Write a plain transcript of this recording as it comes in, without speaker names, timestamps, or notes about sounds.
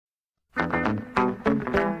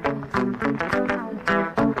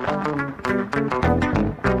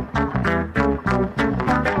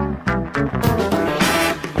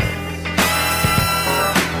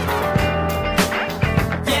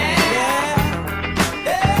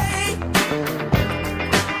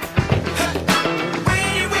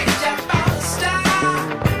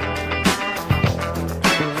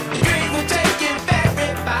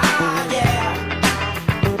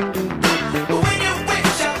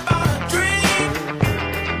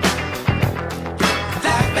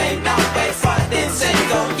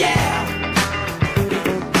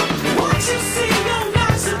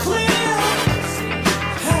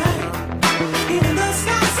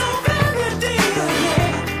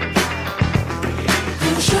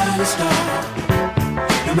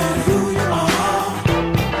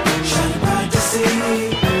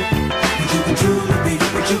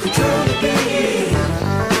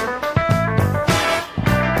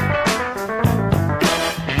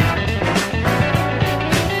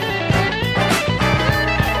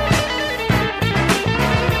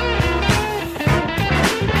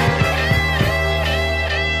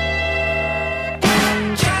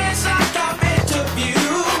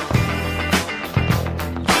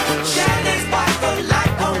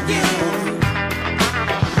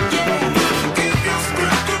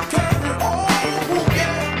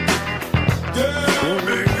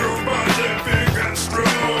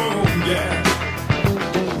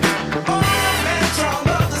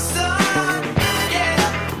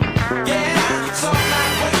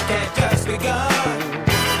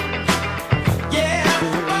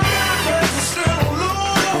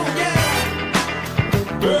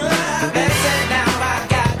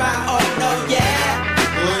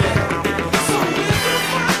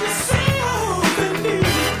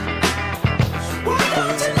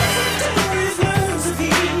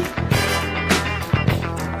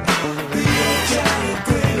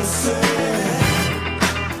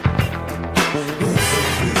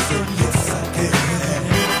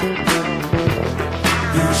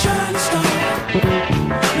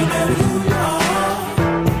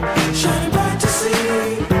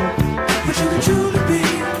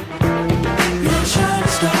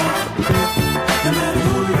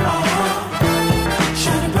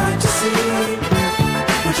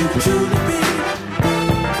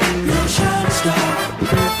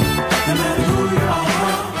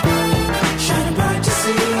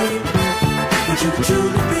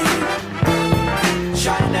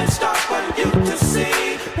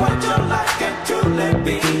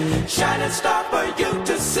Shining star for you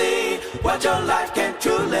to see what your life can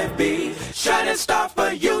truly be. Shining star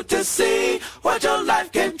for you to see what your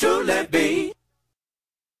life can truly be.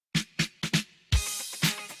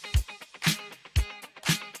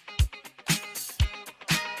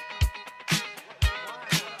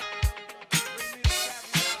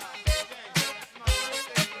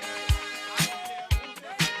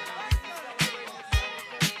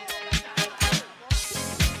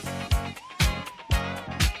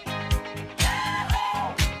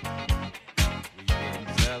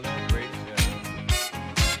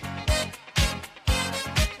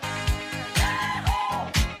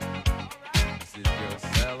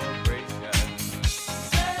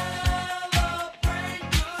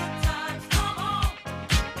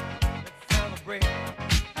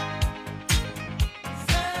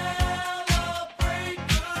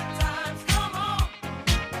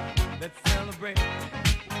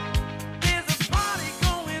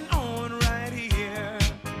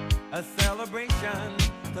 A celebration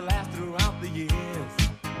to last throughout the years.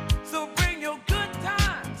 So bring your good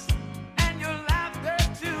times and your laughter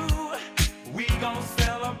too. We gon'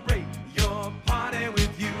 celebrate your party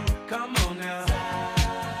with you. Come on now.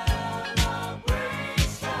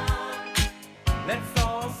 Celebration. Let's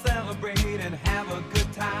all celebrate and have a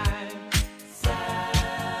good time. Celebration.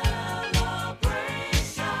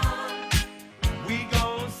 We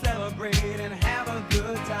gon' celebrate and have a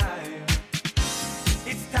good time.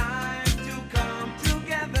 It's time to come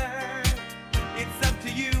together. It's up to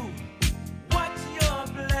you. What's your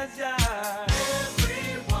pleasure?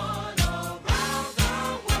 Everyone around the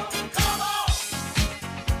world, come on!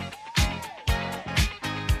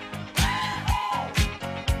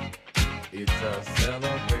 It's a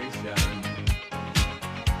celebration.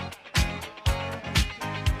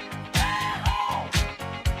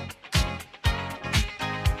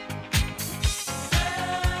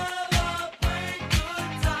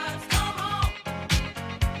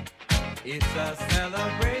 It's a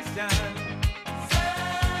celebration.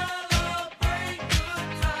 Celebrate good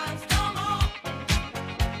times, come on.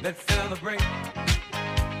 Let's celebrate.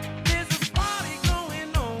 There's a party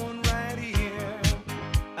going on right here.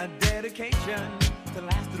 A dedication to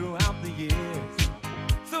last throughout the years.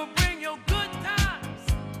 So bring your good times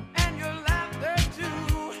and your laughter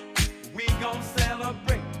too. We gon'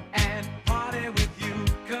 celebrate and party with you.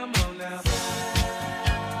 Come on now.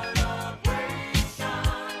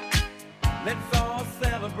 Let's all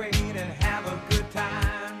celebrate and have a good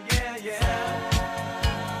time, yeah, yeah.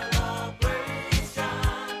 Celebration.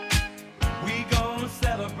 We gon'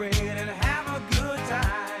 celebrate and have a good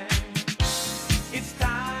time. It's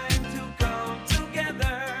time to come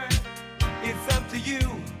together. It's up to you.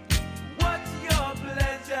 What's your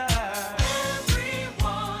pleasure?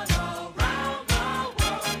 Everyone around the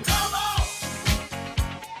world, come on!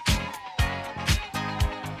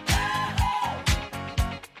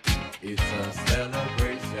 It's a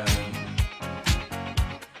celebration.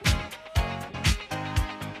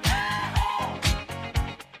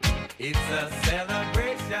 It's a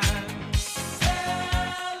celebration. Celebrate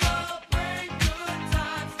good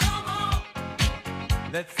times, come on.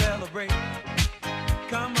 Let's celebrate.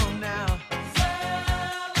 Come on now.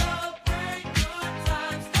 Celebrate good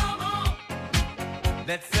times, come on.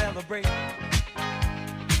 Let's celebrate.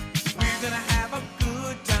 We're gonna have a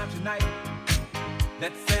good time tonight.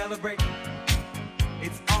 Let's celebrate.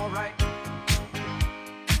 It's alright.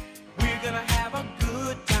 We're gonna have a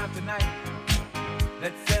good time tonight.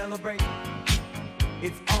 Let's celebrate.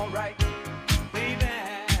 It's alright, baby.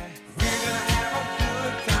 We're gonna have a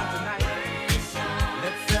good time tonight.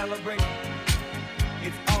 Let's celebrate.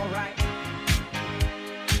 It's alright.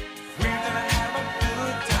 We're gonna have a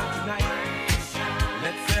good time tonight.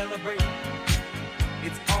 Let's celebrate.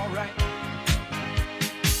 It's alright.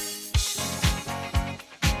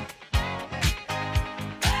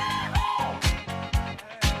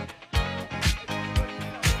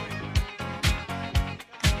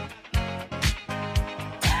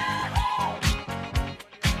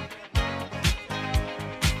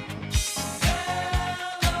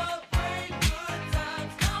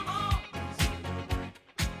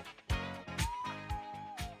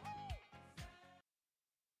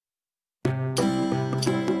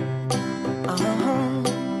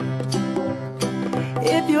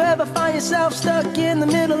 If you ever find yourself stuck in the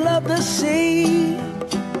middle of the sea,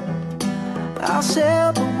 I'll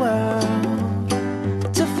sail the world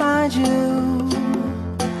to find you.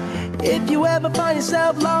 If you ever find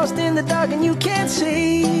yourself lost in the dark and you can't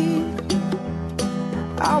see,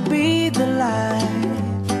 I'll be the light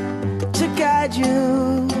to guide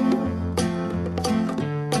you.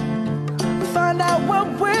 Find out what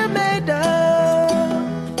we're made of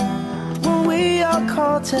when we are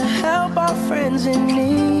called to help our friends in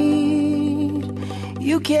need.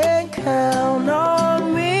 You can count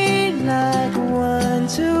on me like 1,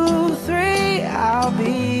 2, 3, I'll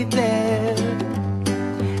be there.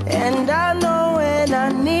 And I know when I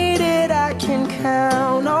need it, I can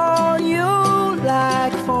count on you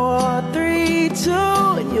like 4, 3, 2,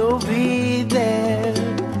 and you'll be there.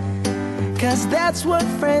 'Cause that's what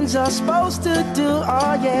friends are supposed to do,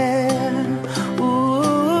 oh yeah. Ooh,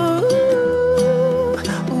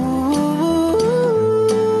 ooh,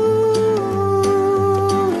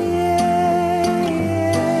 yeah,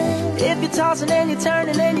 yeah. If you're tossing and you're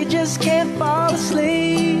turning and you just can't fall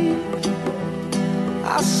asleep,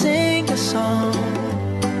 I'll sing a song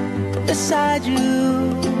beside you.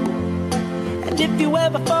 And if you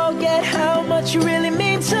ever forget how much you really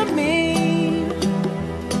mean to me,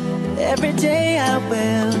 every day I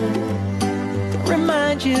will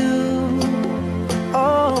remind you.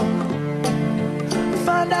 Oh,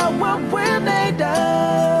 find out what we're made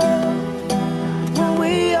of when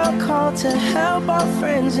we are called to help our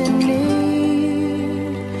friends in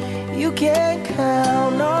need. You can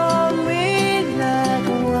count on me like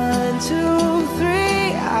 1, 2,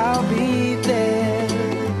 3, I'll be there.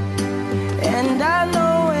 And I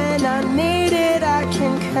know when I need it, I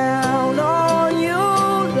can count on you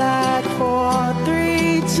like 4,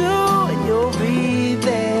 3, 2, and you'll be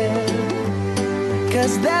there.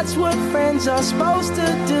 'Cause that's what friends are supposed to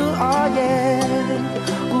do, oh yeah.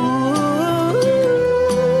 Ooh,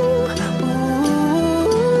 ooh,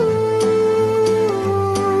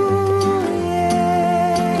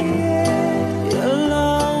 yeah, yeah. You'll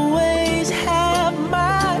always have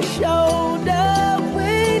my shoulder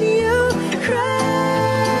when you cry.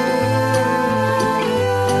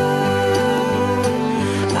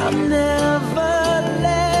 I'll never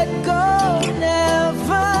let go,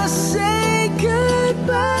 never say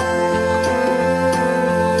goodbye.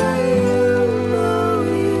 You know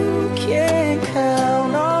you can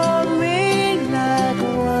count on me like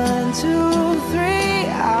 1, 2, 3,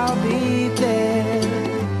 I'll be there.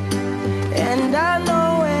 And I know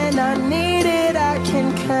when I need it, I can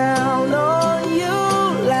count on you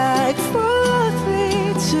like 4, 3,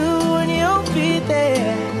 2, and you'll be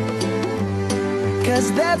there. 'Cause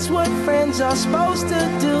that's what friends are supposed to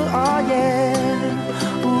do, oh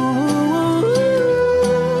yeah. Ooh,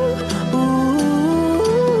 ooh,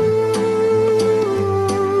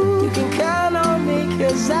 you can count on me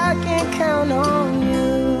 'cause I can count on you.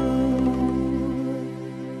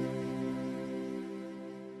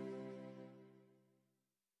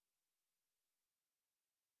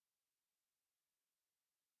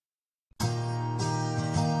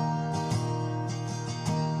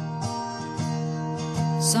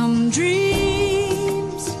 Some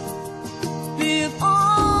dreams live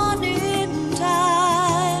on in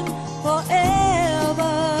time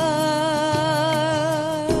forever.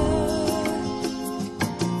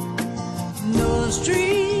 Those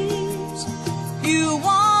dreams you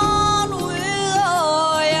want with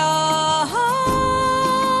all your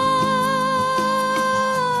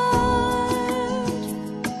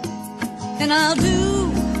and I'll do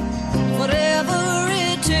whatever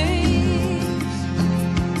it takes.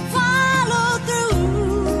 Follow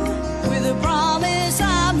through with a promise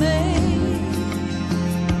I made.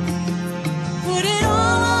 Put it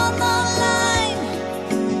all on the line.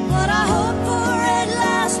 What I hoped for at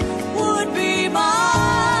last would be mine.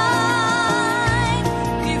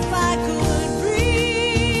 If I could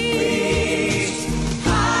reach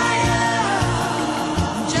higher,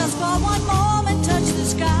 just for one moment touch the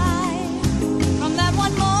sky. From that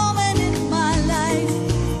one moment in my life,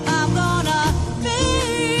 I'm gonna be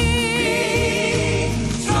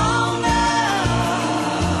stronger.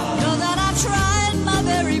 Know that I've tried my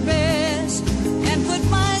very best and put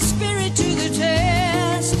my spirit to the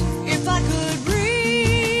test. If I could reach,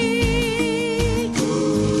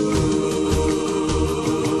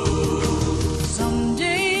 some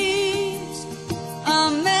days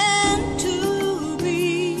are meant to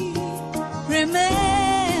be remembered.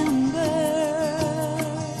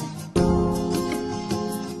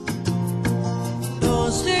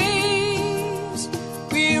 Those days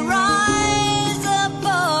we rise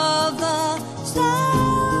above the stars.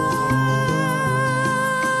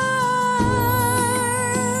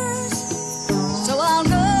 So I'll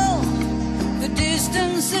go the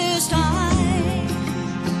distance this time,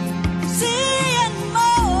 seeing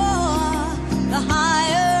more the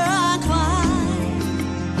higher I climb.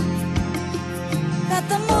 That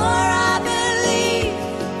the more I believe,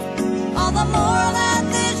 all the more that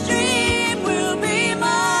this dream will be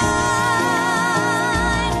mine.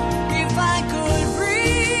 If I could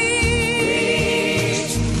reach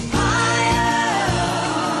higher,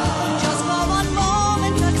 just for one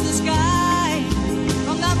moment touch the sky.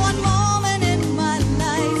 From that one moment in my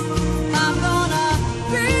life, I'm gonna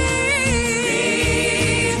be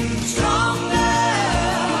stronger.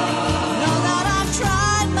 Know that I've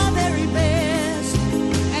tried my very best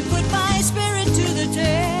and put my spirit to the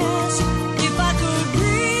test. If I could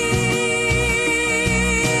reach,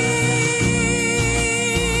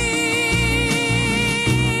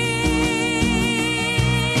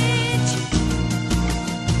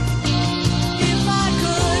 if I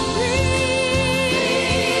could reach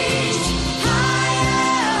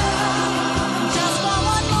higher, just for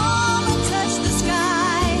one moment touch the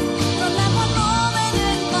sky. From that one moment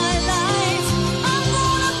in my life, I'm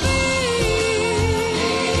gonna be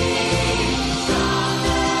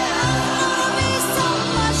stronger. I'm gonna be so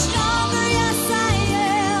much stronger, yes I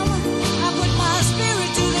am. I put my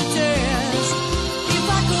spirit to the test. If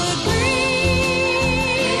I could reach,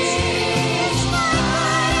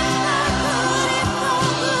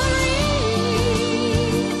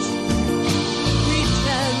 if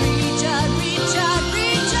I could reach, I'd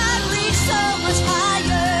reach so much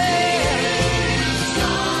higher.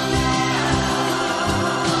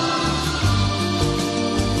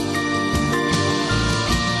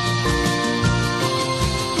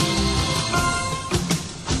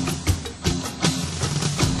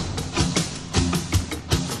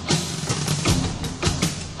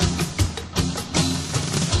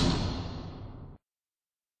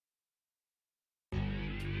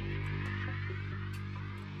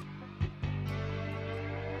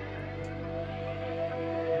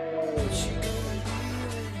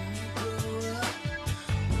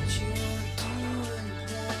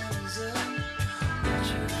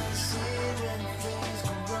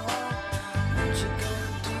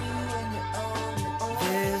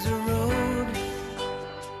 There's a road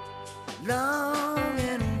long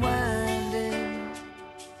and winding.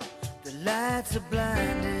 The lights are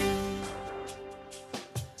blinding,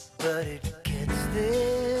 but it gets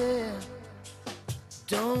there.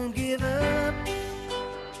 Don't give up.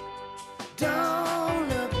 Don't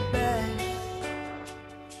look back.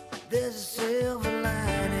 There's a silver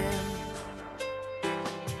lining.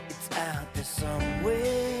 It's out there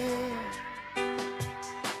somewhere.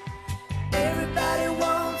 Everybody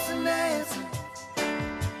wants an answer.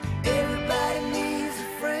 Everybody needs a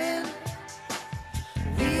friend.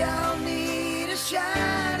 We all need a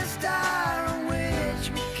shining star on which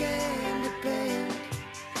we can depend.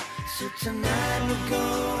 So tonight we're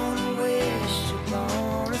gonna wish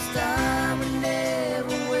upon a star we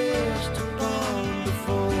never wished upon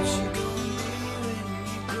before.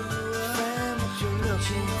 Find what you're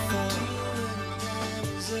looking for.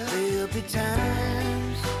 There'll be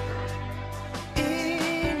times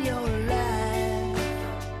in your life,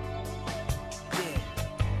 yeah,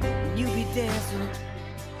 when you be dancing,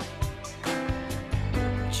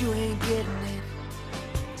 but you ain't getting it.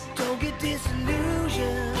 Don't get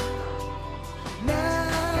disillusioned.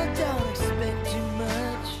 Now don't expect too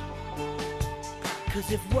much. 'Cause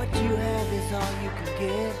if what you have is all you can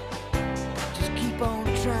get, just keep on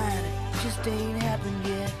trying it, just just ain't happened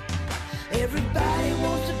yet. Everybody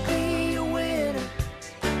wants to be a winner.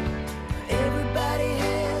 Everybody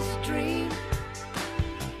has a dream.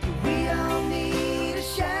 We all need a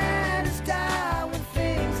shining star when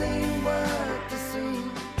things ain't what they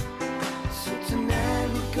seem. So tonight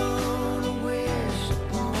we're gonna wish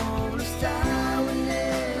upon a star we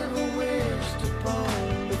never wished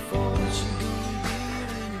upon before.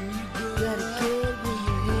 Gotta get where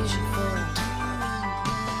you're heading for.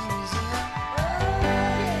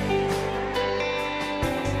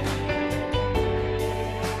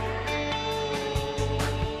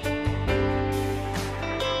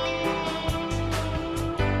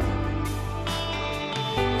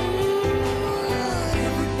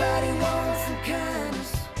 Everybody wants some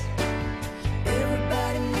kindness.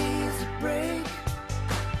 Everybody needs a break.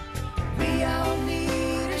 We all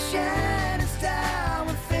need a shining star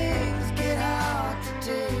when things get hard to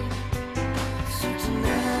take. So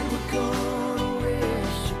tonight we're gonna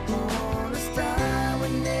wish upon a star we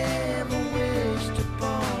never wished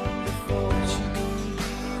upon before.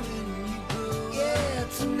 Yeah,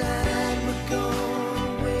 tonight we're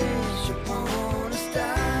gonna wish upon a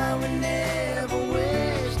star we never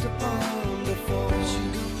wished upon before.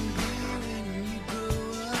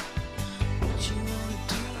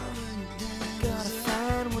 Gotta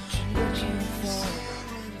find what you're looking for.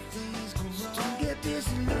 Don't get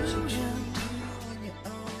disillusioned.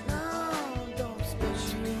 No, don't expect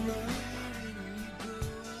too much.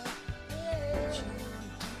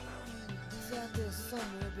 It's out there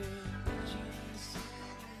somewhere, baby.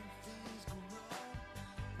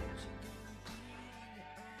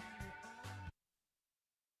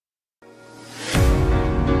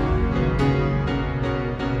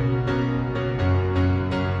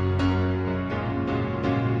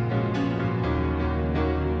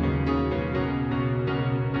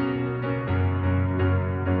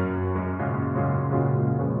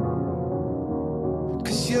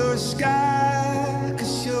 Cause you're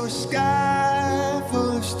a sky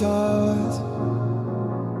full of stars.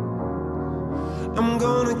 I'm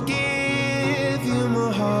gonna give you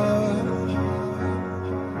my heart.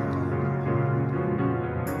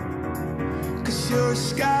 Cause you're a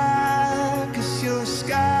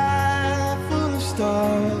sky full of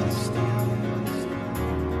stars.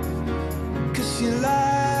 Cause you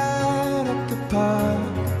light up the park.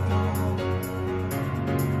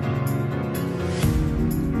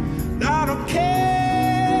 I don't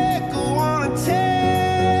care, go on and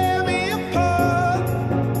tear me apart.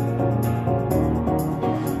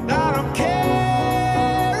 I don't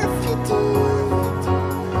care if you do.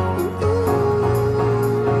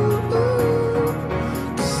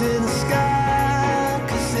 Cause in the sky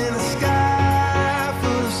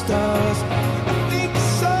full of stars, I think I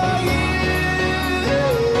saw you.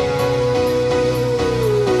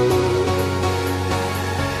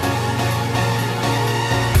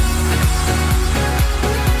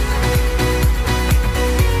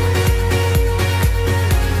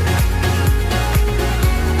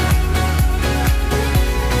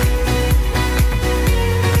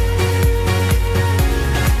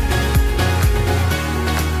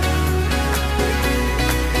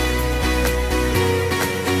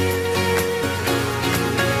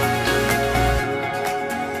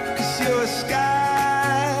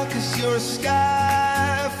 Cause you're a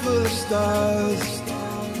sky full of stars.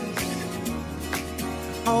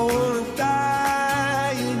 I wanna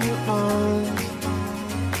die in your arms.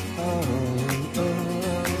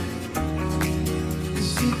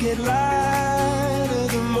 Cause you get lighter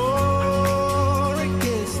the more it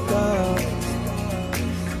gets dark.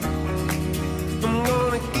 I'm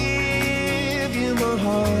gonna give you my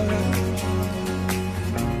heart.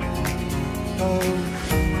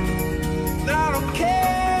 I don't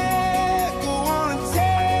care, go on and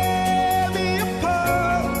tear me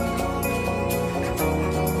apart.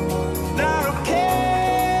 I don't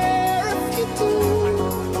care if you do.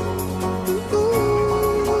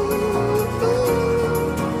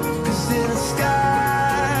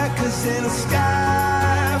 Cause in the sky